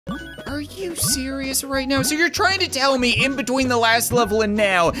Are you serious right now? So you're trying to tell me in between the last level and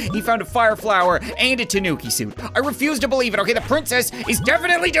now, he found a fire flower and a tanuki suit? I refuse to believe it, okay? The princess is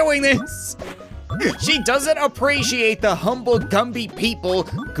definitely doing this. She doesn't appreciate the humble Gumby people.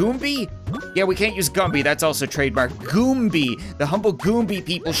 Goomby? Yeah, we can't use Gumby, that's also trademarked. Goomby, the humble Goomby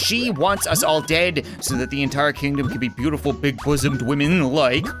people, she wants us all dead so that the entire kingdom can be beautiful, big-bosomed women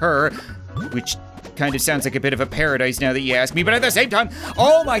like her, which kind of sounds like a bit of a paradise now that you ask me, but at the same time,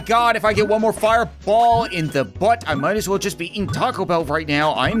 oh my God, if I get one more fireball in the butt, I might as well just be eating Taco Bell right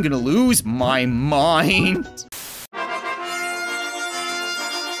now. I'm gonna lose my mind.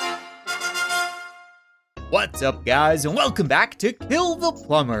 What's up, guys, and welcome back to Kill the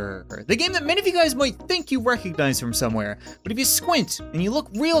Plumber, the game that many of you guys might think you recognize from somewhere, but if you squint and you look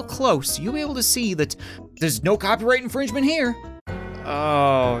real close, you'll be able to see that there's no copyright infringement here.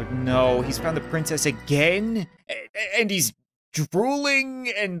 Oh no, he's found the princess again, and he's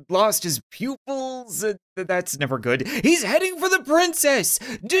drooling and lost his pupils. That's never good. He's heading for the princess!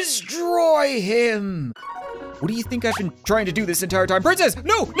 Destroy him! What do you think I've been trying to do this entire time? Princess,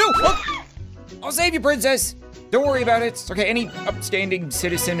 no, no! Oh. I'll save you, princess! Don't worry about it. It's okay, any upstanding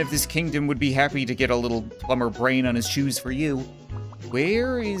citizen of this kingdom would be happy to get a little plumber brain on his shoes for you.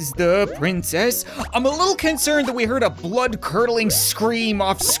 Where is the princess? I'm a little concerned that we heard a blood-curdling scream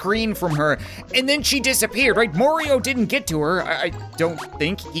off screen from her, and then she disappeared, right? Mario didn't get to her. I don't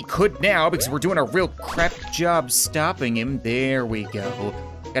think he could now because we're doing a real crap job stopping him. There we go.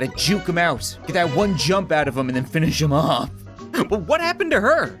 Gotta juke him out. Get that one jump out of him and then finish him off. But what happened to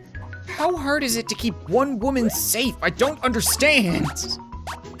her? How hard is it to keep one woman safe? I don't understand.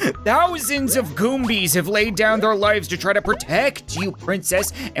 Thousands of Goombys have laid down their lives to try to protect you,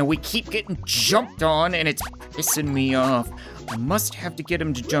 princess, and we keep getting jumped on, and it's pissing me off. I must have to get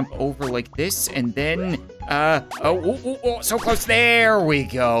him to jump over like this, and then, so close, there we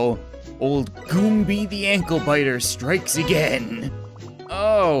go. Old Goomby the ankle biter strikes again.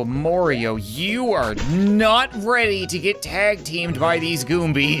 Oh, Mario, you are not ready to get tag teamed by these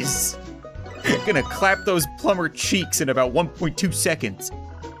Goombys. Gonna clap those plumber cheeks in about 1.2 seconds.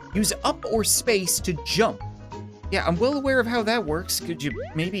 Use up or space to jump. Yeah, I'm well aware of how that works. Could you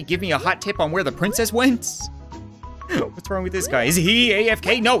maybe give me a hot tip on where the princess went? What's wrong with this guy? Is he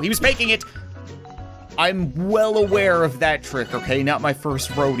AFK? No, he was faking it. I'm well aware of that trick, okay? Not my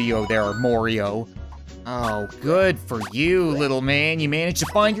first rodeo there, Mario. Oh, good for you, little man. You managed to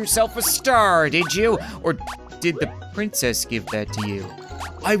find yourself a star, did you? Or did the princess give that to you?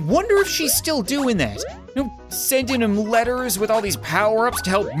 I wonder if she's still doing that. You know, sending him letters with all these power-ups to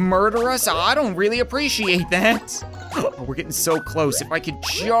help murder us? I don't really appreciate that. Oh, we're getting so close. If I could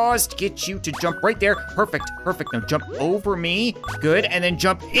just get you to jump right there. Perfect, perfect. Now jump over me. Good, and then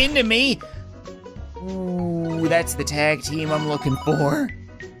jump into me. Ooh, that's the tag team I'm looking for.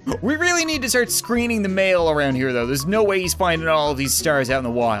 We really need to start screening the mail around here, though. There's no way he's finding all of these stars out in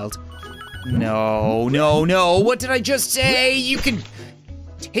the wild. No, no, no. What did I just say? You can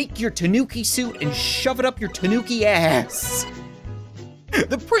take your tanuki suit and shove it up your tanuki ass.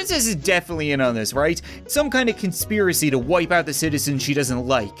 The princess is definitely in on this, right? Some kind of conspiracy to wipe out the citizens she doesn't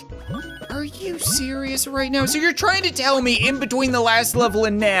like. Are you serious right now? So you're trying to tell me in between the last level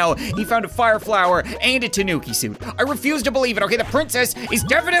and now, he found a fire flower and a tanuki suit? I refuse to believe it, okay? The princess is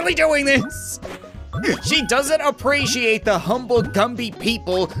definitely doing this. She doesn't appreciate the humble Gumby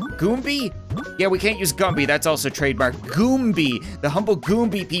people. Goomby? Yeah, we can't use Gumby, that's also trademarked. Goomby, the humble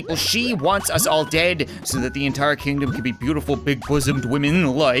Goomby people, she wants us all dead so that the entire kingdom can be beautiful, big-bosomed women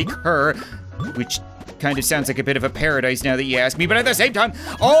like her, which kind of sounds like a bit of a paradise now that you ask me, but at the same time,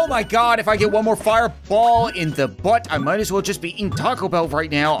 oh my God, if I get one more fireball in the butt, I might as well just be eating Taco Bell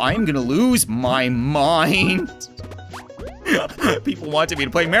right now. I'm gonna lose my mind. People wanted me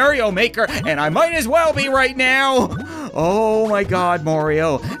to play Mario Maker, and I might as well be right now. Oh my God,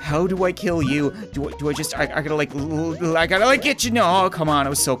 Mario, how do I kill you? I gotta get you. No, oh, come on, I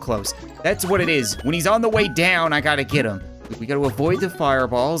was so close. That's what it is. When he's on the way down, I gotta get him. We gotta avoid the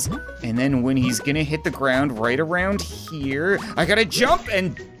fireballs, and then when he's gonna hit the ground right around here, I gotta jump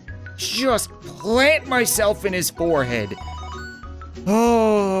and just plant myself in his forehead.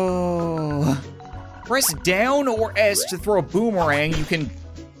 Oh. Press down or S to throw a boomerang. You can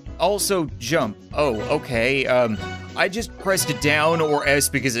also jump. Oh, okay. I just pressed down or S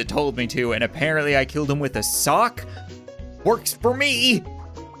because it told me to, and apparently I killed him with a sock. Works for me.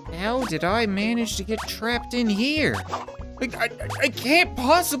 How did I manage to get trapped in here? Like, I can't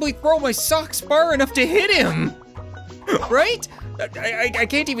possibly throw my socks far enough to hit him, right? I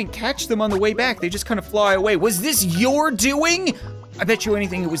can't even catch them on the way back. They just kind of fly away. Was this your doing? I bet you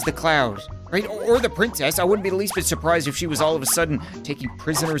anything it was the cloud. right? Or the princess. I wouldn't be the least bit surprised if she was all of a sudden taking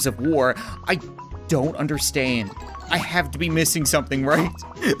prisoners of war. I don't understand. I have to be missing something, right?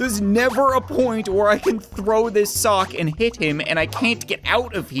 There's never a point where I can throw this sock and hit him and I can't get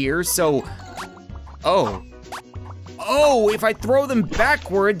out of here, so... Oh, if I throw them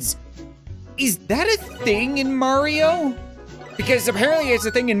backwards, is that a thing in Mario? Because apparently it's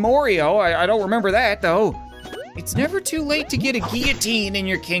a thing in Mario. I don't remember that, though. It's never too late to get a guillotine in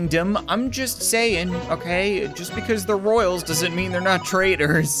your kingdom. I'm just saying, okay? Just because they're royals doesn't mean they're not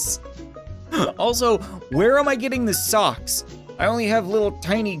traitors. Also, where am I getting the socks? I only have little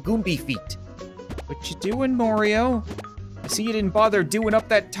tiny Goombie feet. What you doing, Mario? I see you didn't bother doing up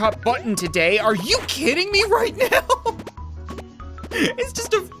that top button today. Are you kidding me right now? It's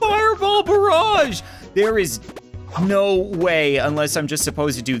just a fireball barrage. There is no way, unless I'm just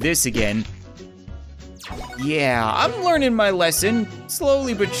supposed to do this again. Yeah, I'm learning my lesson,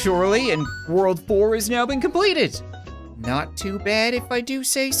 slowly but surely, and World 4 has now been completed. Not too bad if I do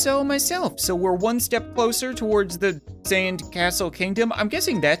say so myself. So we're one step closer towards the Sand Castle Kingdom. I'm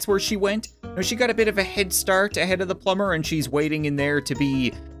guessing that's where she went. No, she got a bit of a head start ahead of the plumber, and she's waiting in there to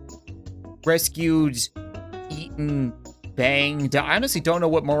be rescued, eaten, banged. I honestly don't know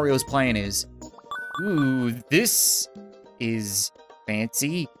what Mario's plan is. Ooh, this is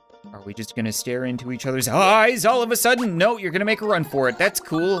fancy. Are we just gonna stare into each other's eyes all of a sudden? No, you're gonna make a run for it. That's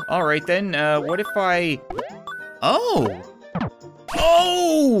cool. All right then, what if I... Oh!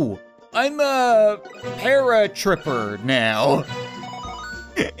 I'm a paratrooper now.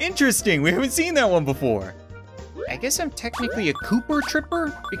 Interesting, we haven't seen that one before. I guess I'm technically a Cooper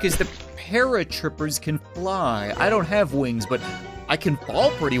tripper because the paratroopers can fly. I don't have wings, but I can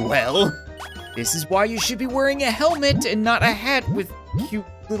fall pretty well. This is why you should be wearing a helmet and not a hat with cute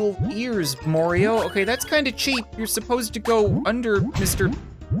little ears, Mario. Okay, that's kind of cheap. You're supposed to go under Mr.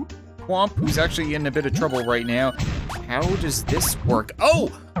 Womp, who's actually in a bit of trouble right now. How does this work?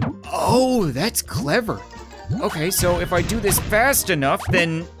 Oh, that's clever. Okay, so if I do this fast enough,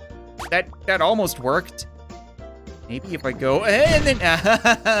 then that almost worked. Maybe if I go, and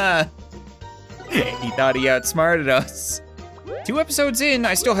then, he thought he outsmarted us. 2 episodes in,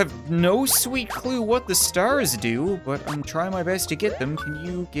 I still have no sweet clue what the stars do, but I'm trying my best to get them. Can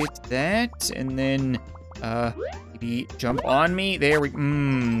you get that? And then, maybe jump on me. There we,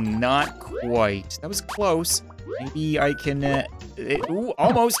 not quite. That was close. Maybe I can, ooh,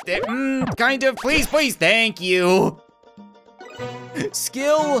 almost, kind of, please, thank you.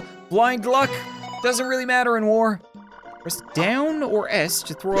 Skill, blind luck, doesn't really matter in war. Press down or S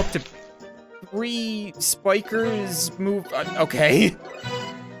to throw up to 3 spikers, move, okay.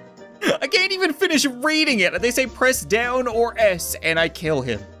 I can't even finish reading it. They say press down or S and I kill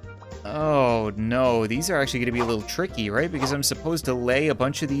him. Oh no, these are actually gonna be a little tricky, right? Because I'm supposed to lay a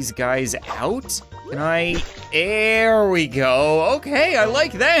bunch of these guys out. Can I, there we go. Okay, I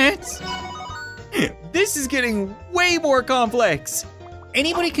like that. This is getting way more complex.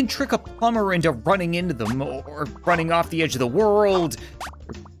 Anybody can trick a plumber into running into them or running off the edge of the world,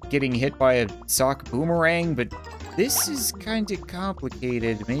 or getting hit by a sock boomerang, but this is kind of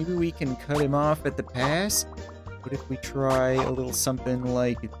complicated. Maybe we can cut him off at the pass. What if we try a little something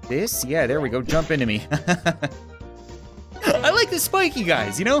like this? Yeah, there we go, jump into me. I like the spiky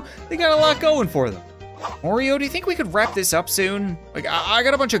guys, you know? They got a lot going for them. Mario, do you think we could wrap this up soon? Like, I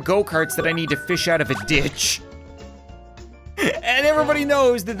got a bunch of go-karts that I need to fish out of a ditch. And everybody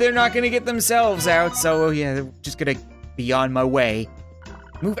knows that they're not gonna get themselves out, so yeah, they're just gonna be on my way.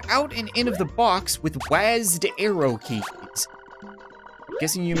 Move out and in of the box with WASD arrow keys.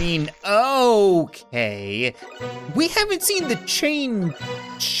 Guessing you mean, okay. We haven't seen the chain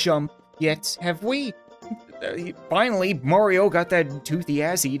jump yet, have we? Finally, Mario got that toothy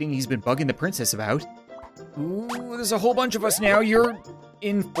ass eating he's been bugging the princess about. Ooh, there's a whole bunch of us now. You're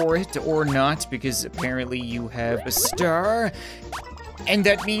in for it or not, because apparently you have a star. And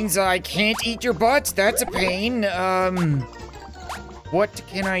that means I can't eat your butt. That's a pain. What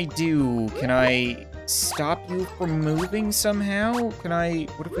can I do? Can I stop you from moving somehow?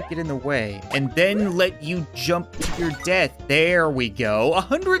 What if we get in the way? And then let you jump to your death. There we go.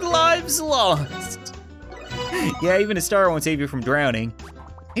 100 lives lost. Yeah, even a star won't save you from drowning.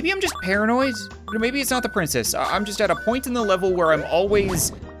 Maybe I'm just paranoid? Maybe it's not the princess. I'm just at a point in the level where I'm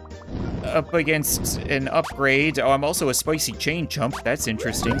always up against an upgrade. Oh, I'm also a spicy chain chump. That's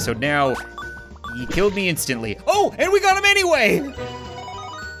interesting. So now, he killed me instantly. Oh, and we got him anyway!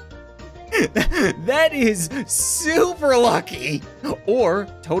 That is super lucky. Or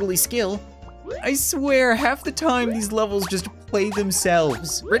totally skill. I swear, half the time these levels just play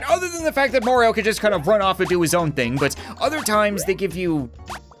themselves. Right? Other than the fact that Mario could just kind of run off and do his own thing, but other times they give you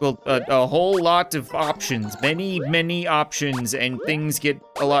well, a whole lot of options. Many options, and things get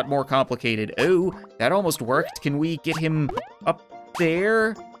a lot more complicated. Oh, that almost worked. Can we get him up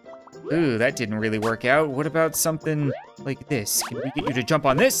there? Ooh, that didn't really work out. What about something like this? Can we get you to jump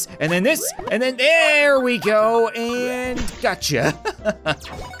on this, and then there we go, and gotcha.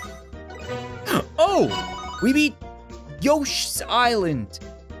 Oh, we beat Yoshi's Island.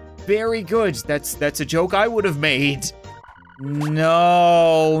 Very good. That's a joke I would have made.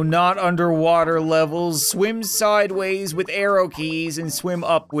 No, not underwater levels. Swim sideways with arrow keys and swim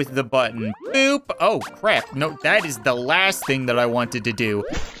up with the button. Boop. Oh, crap. No, that is the last thing that I wanted to do.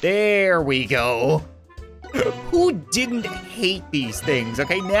 There we go. Who didn't hate these things?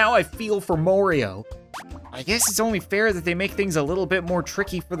 Okay, now I feel for Mario. I guess it's only fair that they make things a little bit more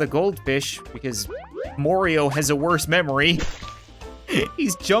tricky for the goldfish, because Mario has a worse memory.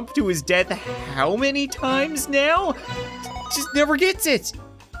 He's jumped to his death how many times now? Just never gets it.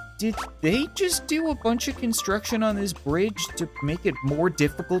 Did they just do a bunch of construction on this bridge to make it more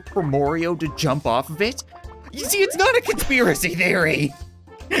difficult for Mario to jump off of it? You see, it's not a conspiracy theory.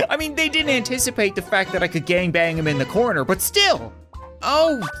 I mean, they didn't anticipate the fact that I could gangbang him in the corner, but still.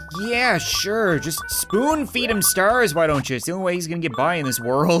 Oh, yeah, sure. Just spoon feed him stars, why don't you? It's the only way he's gonna get by in this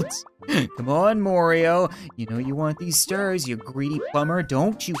world. Come on, Mario. You know you want these stars, you greedy plumber.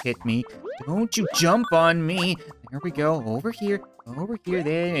 Don't you hit me. Don't you jump on me. There we go, over here,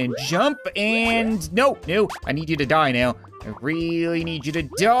 then, and jump, and no, I need you to die now. I really need you to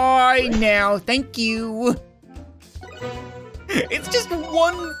die now, thank you. It's just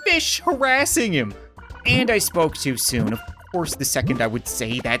one fish harassing him. And I spoke too soon. Of course, the second I would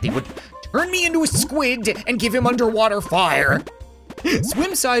say that, they would turn me into a squid and give him underwater fire.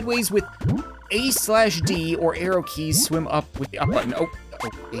 Swim sideways with A/D or arrow keys, swim up with the up button. Oh,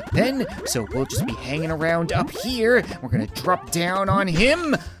 okay then. So we'll just be hanging around up here. We're gonna drop down on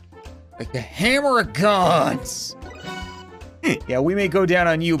him like the hammer of gods. Yeah, we may go down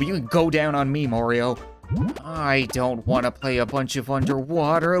on you, but you can go down on me, Mario. I don't want to play a bunch of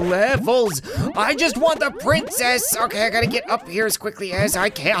underwater levels. I just want the princess. Okay, I gotta get up here as quickly as I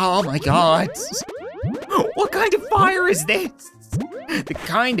can. Oh my god. What kind of fire is this? The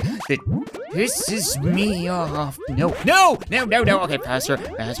kind that pisses me off. No. Okay, faster.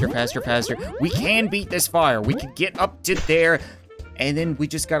 We can beat this fire. We can get up to there, and then we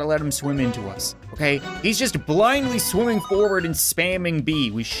just gotta let him swim into us, okay? He's just blindly swimming forward and spamming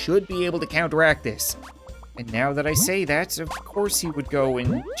B. We should be able to counteract this. And now that I say that, of course he would go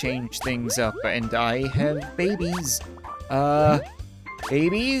and change things up, and I have babies.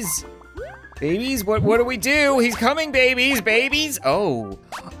 Babies? Babies, what do we do? He's coming, babies. Oh,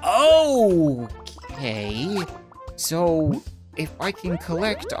 okay. So, if I can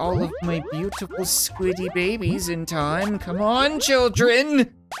collect all of my beautiful squiddy babies in time, come on,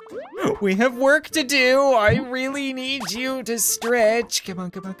 children. We have work to do. I really need you to stretch. Come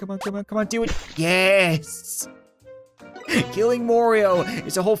on, do it. Yes. Killing Mario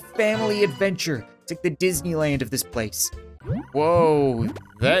is a whole family adventure. It's like the Disneyland of this place. Whoa,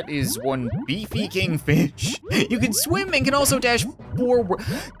 that is one beefy kingfish. You can swim and can also dash forward.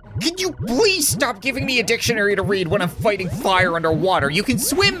 Can you please stop giving me a dictionary to read when I'm fighting fire underwater? You can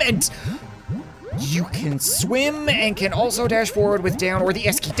swim and can also dash forward with down or the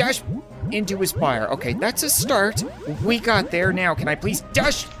S key. Dash into his fire. Okay, that's a start. We got there. Now, can I please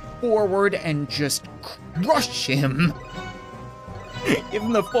dash forward and just crush him? Give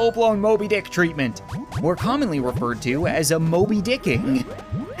him the full-blown Moby Dick treatment, more commonly referred to as a Moby Dicking.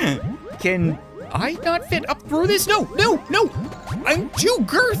 Can I not fit up through this? No, I'm too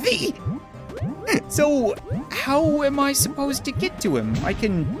girthy. So how am I supposed to get to him? I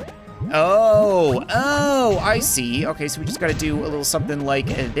can, oh, I see. Okay, so we just gotta do a little something like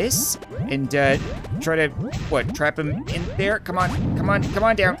this and try to, trap him in there? Come on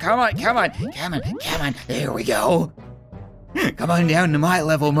down, come on, there we go. Come on down to my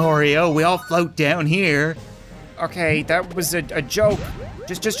level, Mario. We all float down here. Okay, that was a joke.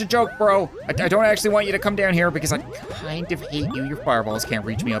 Just a joke, bro. I don't actually want you to come down here because I kind of hate you. Your fireballs can't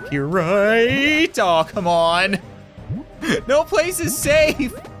reach me up here, right? Oh, come on. No place is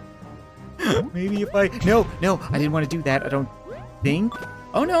safe. Maybe if I, no, I didn't want to do that, I don't think.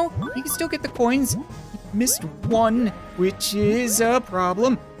 Oh no, you can still get the coins. Missed one, which is a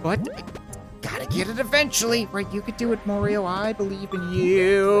problem, but gotta get it eventually. Right, you could do it, Mario. I believe in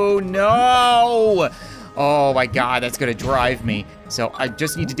you. No! Oh my god, that's gonna drive me. So I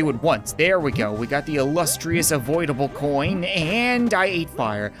just need to do it once. There we go. We got the illustrious avoidable coin, and I ate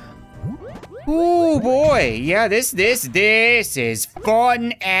fire. Ooh, boy. Yeah, this is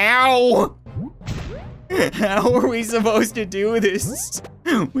fun. Ow! How are we supposed to do this?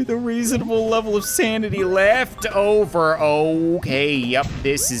 with a reasonable level of sanity left over. Okay, yep,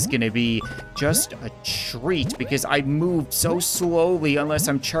 this is gonna be just a treat because I moved so slowly unless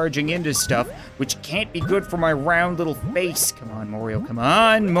I'm charging into stuff, which can't be good for my round little face. Come on, Mario, come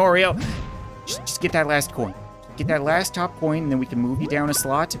on, Mario. Just get that last coin. Get that last top coin, and then we can move you down a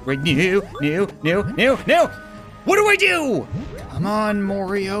slot. Right, no. What do I do? Come on,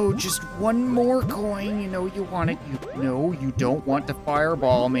 Mario, just one more coin. You know you want it. You know you don't want to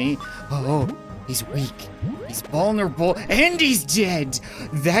fireball me. Oh, he's weak. He's vulnerable, and he's dead.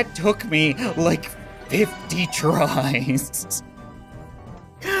 That took me like 50 tries.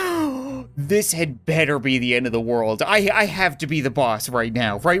 This had better be the end of the world. I have to be the boss right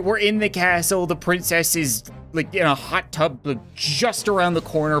now, right? We're in the castle. The princess is like in a hot tub just around the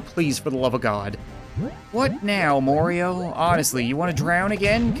corner. Please, for the love of God. What now, Mario? Honestly, you want to drown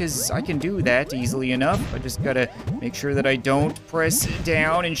again? Because I can do that easily enough. I just gotta make sure that I don't press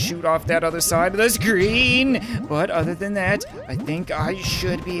down and shoot off that other side of the screen. But other than that, I think I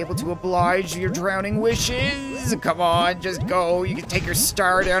should be able to oblige your drowning wishes. Come on, just go. You can take your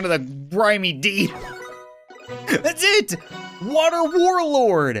star down to the grimy deep. That's it! Water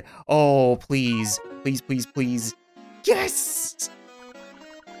Warlord! Oh, please. Please. Yes!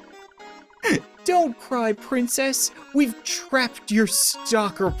 Don't cry, princess. We've trapped your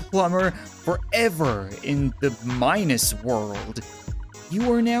stalker plumber forever in the minus world.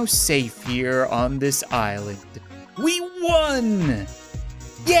 You are now safe here on this island. We won!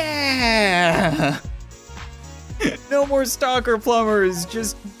 Yeah! No more stalker plumbers,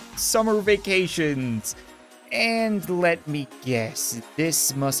 just summer vacations. And let me guess,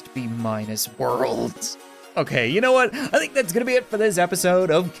 this must be minus world. Okay, you know what? I think that's gonna be it for this episode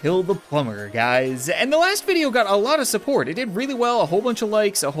of Kill the Plumber, guys. And the last video got a lot of support. It did really well, a whole bunch of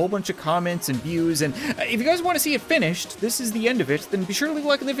likes, a whole bunch of comments and views. And if you guys want to see it finished, this is the end of it, then be sure to leave a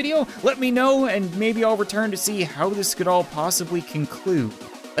like on the video, let me know, and maybe I'll return to see how this could all possibly conclude.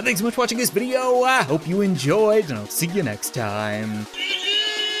 And thanks so much for watching this video. I hope you enjoyed, and I'll see you next time.